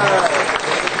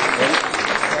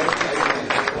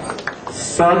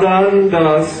 Sadan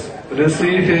Das,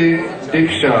 receiving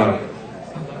Diksha.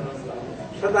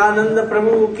 Sadanand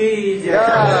प्रभु की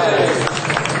जय.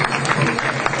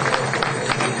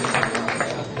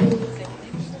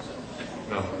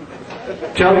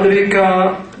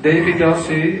 Chandrika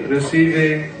Devidasi,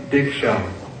 receiving Diksha.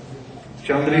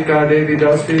 Chandrika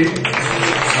Devidasi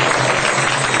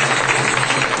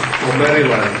from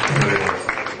Maryland.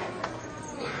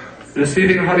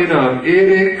 Receiving Harinam,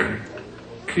 Eric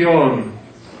Kyon,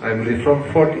 I believe from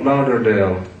Fort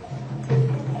Lauderdale.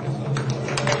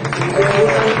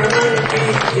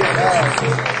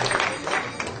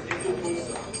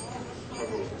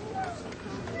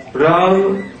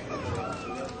 Ram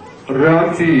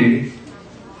Rati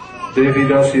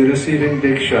Devidasi, receiving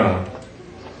Diksha.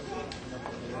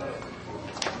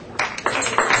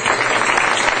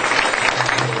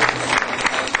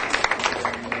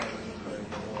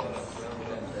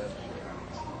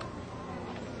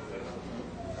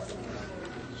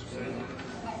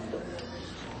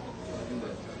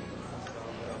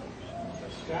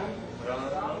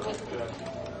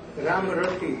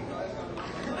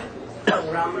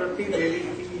 Ramrati देवी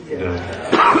की जय.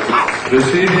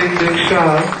 Receiving Diksha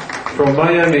from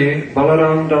Miami,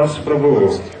 Balaram Das Prabhu.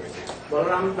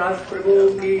 Balram दास प्रभु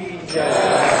की जय.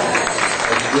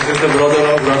 This is the brother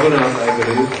of Raghunath, I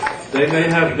believe. They may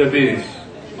have the beads.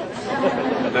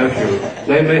 Nephew,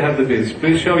 they may have the beads.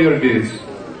 Please show your beads.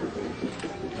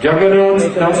 Jagannath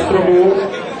Das Prabhu,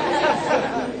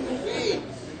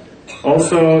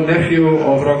 also nephew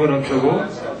of Raghunath Prabhu,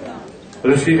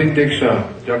 receiving Diksha.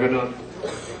 Jagannath.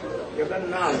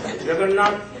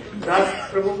 Jagannath दास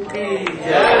प्रभु की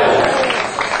जय.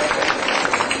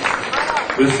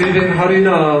 Receiving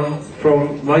Harinam from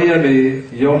Miami,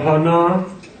 Johanna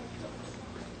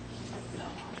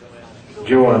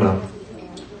Joanna.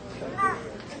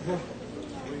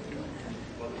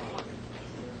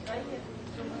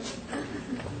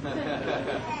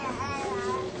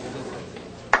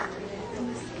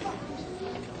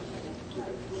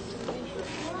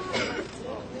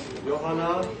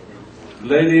 Johanna,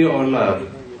 lady or lad?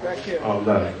 Oh,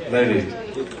 lad, lady.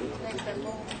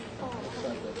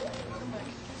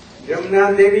 Yamuna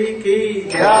देवी की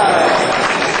जय.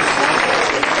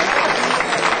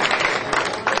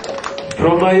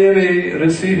 From Miami,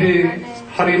 receiving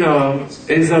Harinam,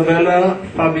 Isabella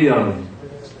Fabian.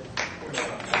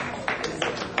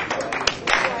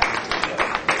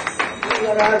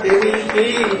 Yamuna देवी की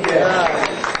जय.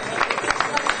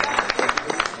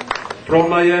 From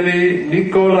Miami,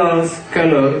 Nicholas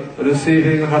Keller,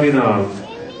 receiving Harinam.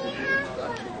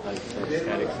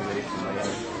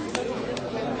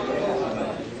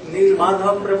 नील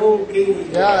माधव प्रभु की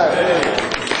जय.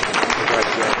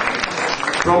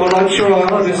 From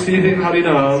Alachua, receiving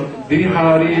Harinam,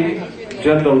 Bihari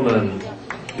Gentleman.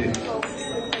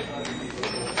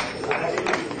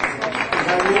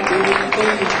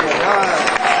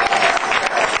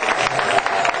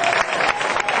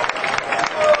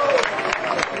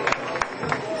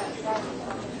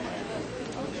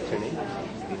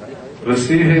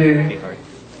 Receiving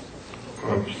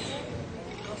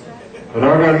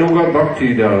Raganuga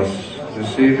Bhakti Das,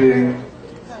 receiving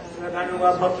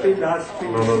Raganuga Bhakti Das.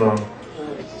 No.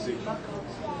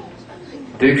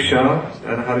 Diksha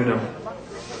and Harinam.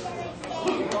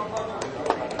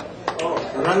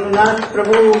 Rangnath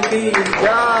Prabhu ki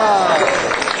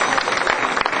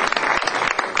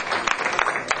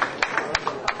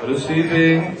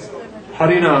Receiving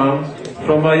Harinam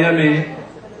from Miami,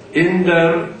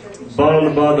 Inder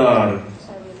Balbadar.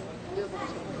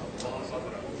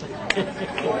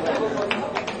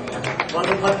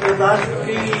 Balbhadra Das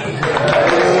ki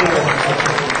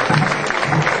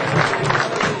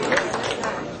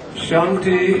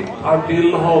Shanti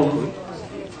Appeal Home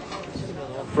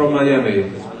from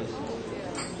Miami.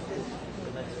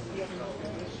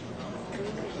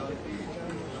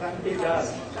 Shanti Das.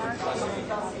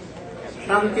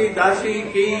 Shanti Dasi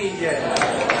ki jai.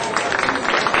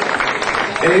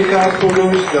 Eka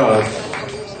Purush Das.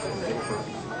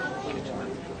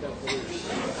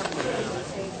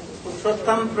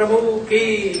 Purushottam Prabhu ki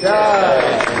jai.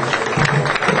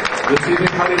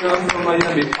 Receiving Harinam from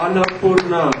Miami,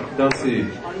 Annapurna Dasi.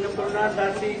 Annapurna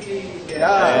Dasi ki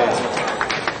jai.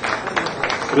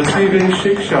 Receiving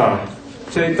Shiksha,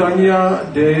 Chaitanya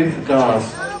Dev Das.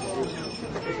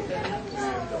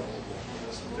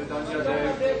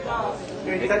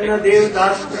 Chaitanya Dev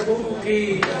Das Prabhu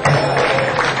ki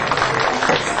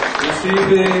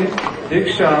Receiving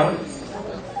Diksha,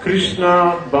 Krishna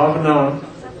Bhavna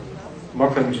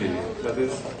Makanji. That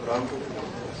is Ram.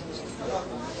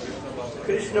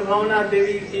 Krishna Bhavana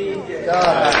Devi ki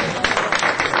jai.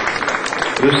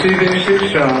 Receiving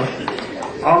Shiksha,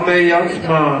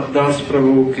 Ameyatma Das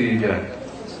Prabhu ki jai.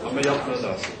 Ameyatma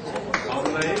Das.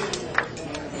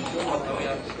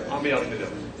 Ameyatma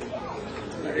Das.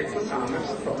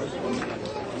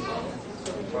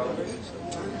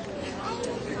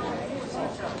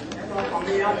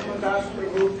 Ameyatma Das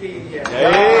Prabhu ki jai.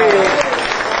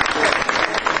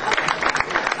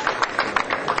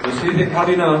 Receiving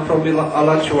Harinam from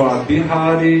Alachua,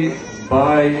 Bihari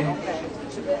Bai.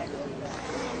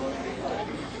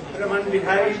 Raman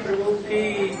Bihari Prabhu ki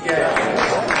jai.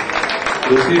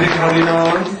 Receiving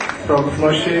Harinam from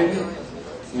Flushing,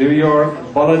 New York,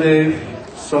 Baladev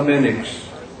Samenix.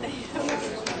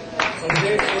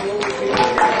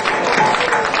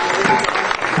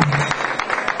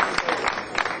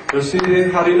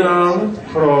 Receiving Harinam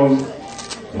from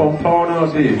Pompona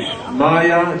Beach,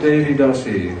 Maya Devi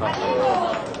Dasi.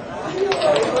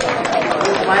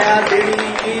 Maya Devi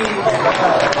ki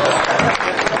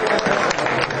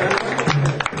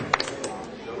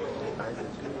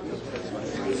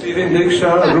Receiving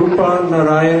Diksha, Rupa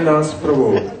Narayan Das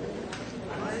Prabhu.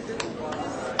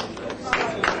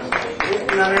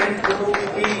 Narayan Prabhu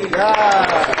ki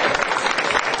jai.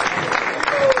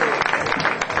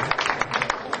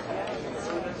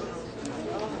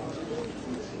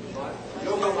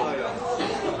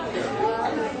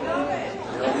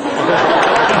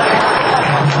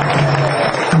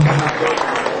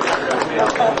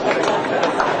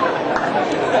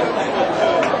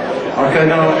 Okay,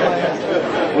 now,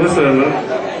 listen.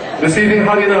 Receiving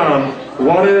Harinam,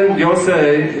 Warren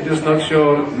Yosei, it does not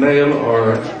show male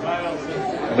or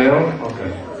male?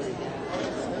 Okay.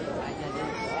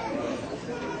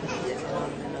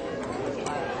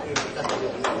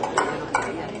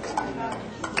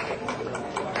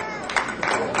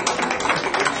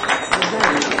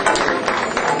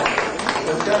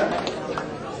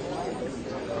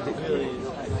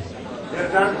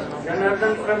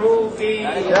 Janardhan Prabhu ki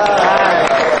jai.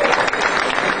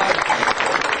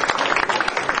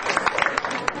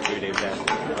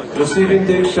 Receiving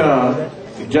Diksha,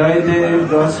 Jaidev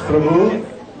Das Prabhu.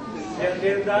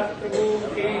 Jaidev Das Prabhu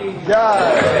ki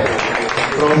Jai.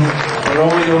 From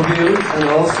Romeoville, and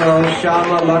also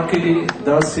Shama Lucky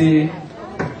Dasi.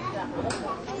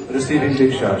 Receiving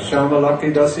Diksha, Shama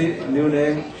Lucky Dasi, new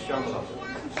name, Shamla.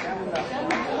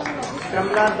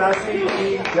 Shamla Dasi ki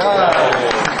Jai.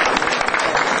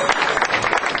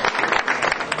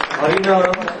 Harina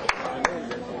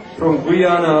from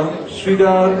Guyana,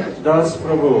 Sridhar Das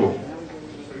Prabhu.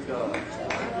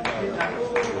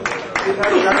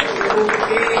 Sridhar Das Prabhu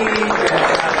ki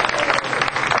jai.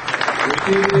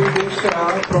 Receiving Diksha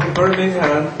from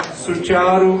Birmingham,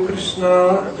 Sucharu Krishna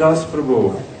Das Prabhu.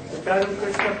 Charu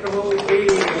Krishna Prabhu ki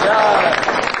Jai.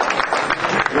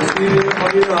 Receiving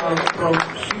Harinam from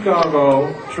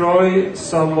Chicago, Troy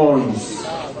Sammons.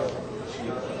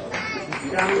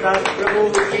 Shyamdas प्रभु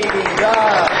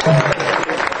की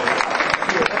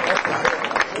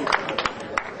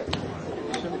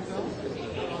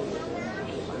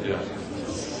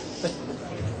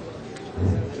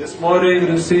This morning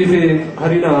receiving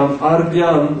Harinam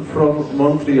Argyan from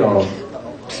Montreal.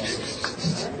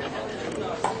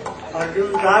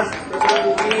 Arjun Das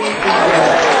प्रभु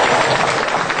की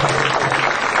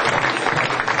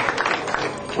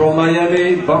From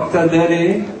Miami, Bhakta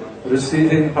Delhi,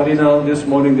 receiving Harinam this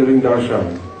morning during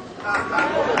darshan.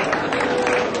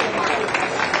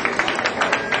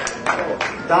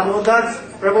 Damodar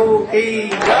प्रभु की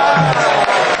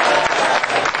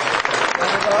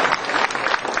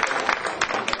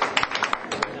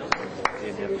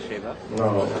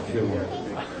Now, a few more.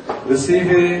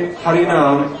 Receiving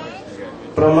Harinam,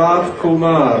 Prahlad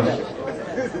Kumar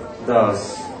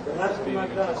Das.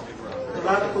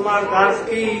 Prahlad Kumar Das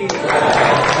की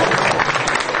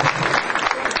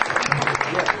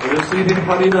Receiving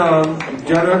Harinam,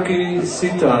 Janaki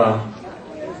Sita.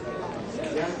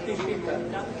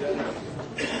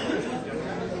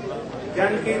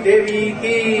 Janaki देवी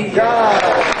की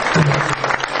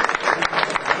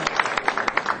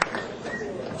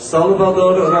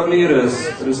Salvador Ramirez,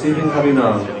 receiving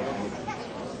Harinam.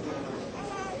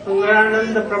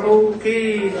 Sundaranand प्रभु की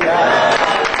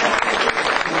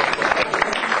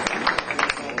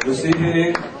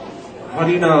Receiving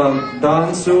Harinam,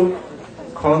 Dansu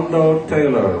Kondo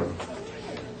Taylor.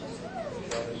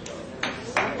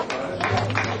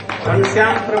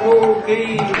 Ghanshyam प्रभु की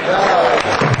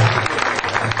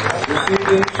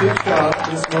Receiving Shiksha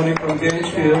this morning from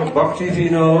Gainesville, Bhakti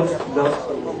Vinod Das.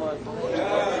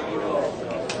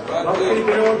 भक्ति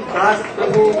विनोद दास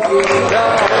प्रभु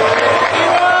की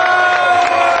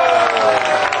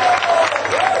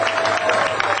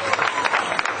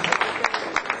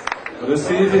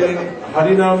Receiving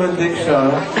Harinam and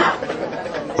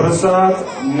Diksha, Prasad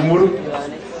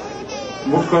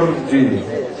Mukherjee.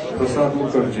 Prasad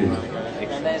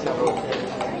Mukherjee.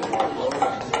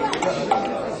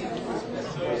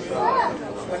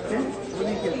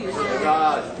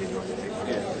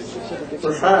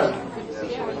 प्रसाद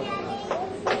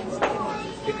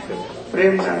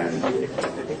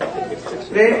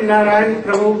प्रेम नारायण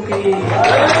प्रभु की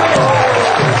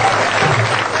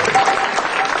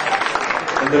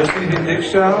And receiving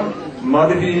Diksha,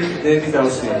 Madhavi Devi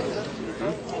Dasi.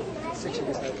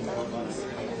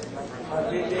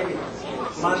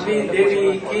 Madhavi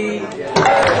देवी की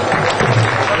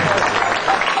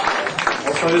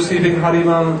Also receiving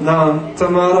Harinam Nam,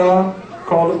 Tamara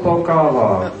Kolpokava.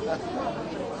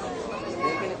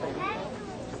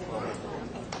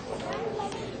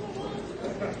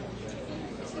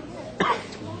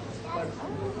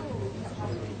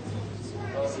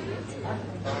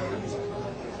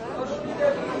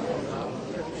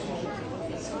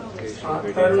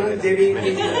 तरुण देवी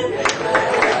की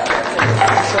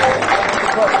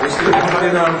Receiving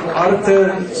Harinam Arthur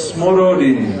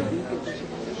Smorodin.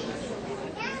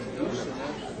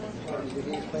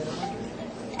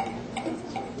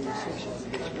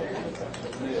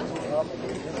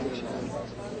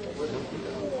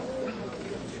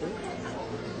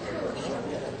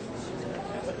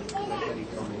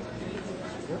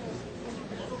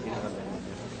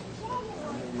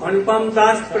 अनुपम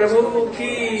दास प्रभु की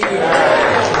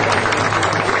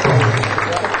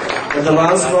And the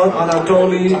last one,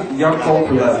 Anatoly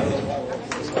Yakovlev.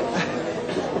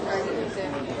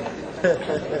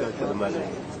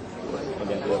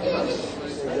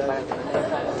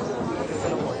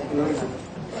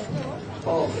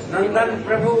 नंदन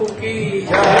प्रभु की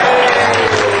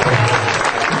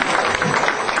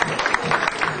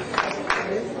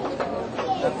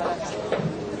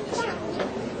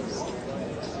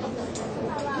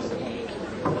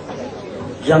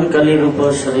Yang kali rupa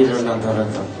sarira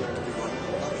nadarata.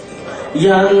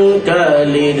 Yang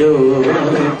kali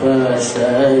rupa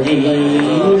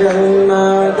sarira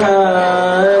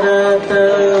nadarata.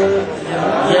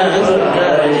 Yang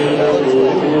kali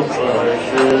rupa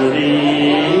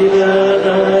sarira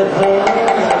nadarata.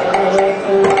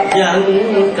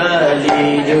 Yang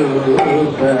kali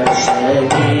rupa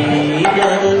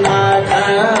sarira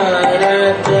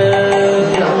nadarata.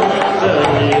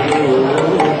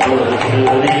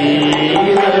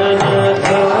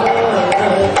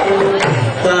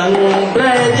 Tang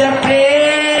braja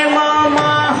prema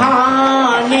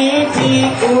mahaniti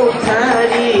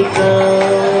utharika.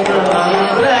 Tang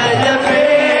braja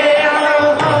prema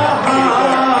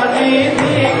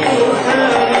mahaniti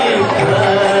utharika.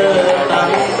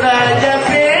 Tang braja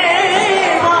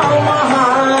prema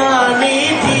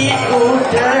mahaniti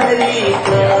utharika.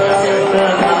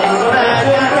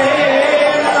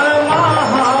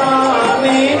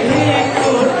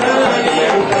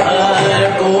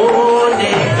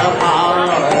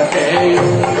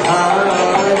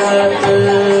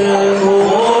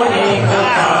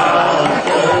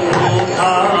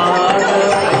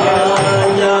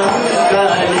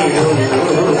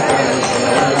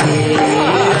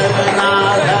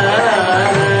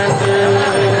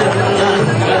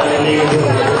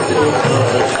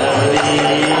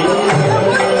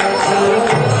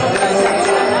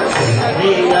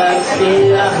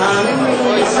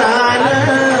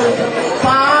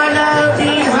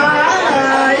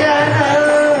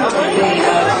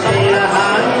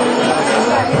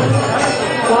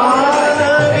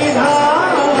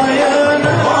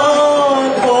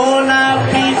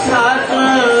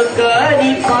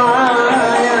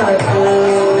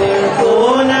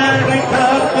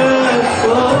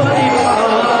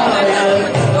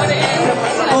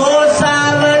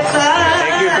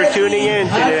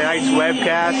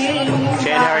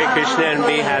 Chant Hare Krishna and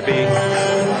be happy.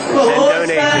 Send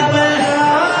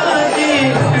donations.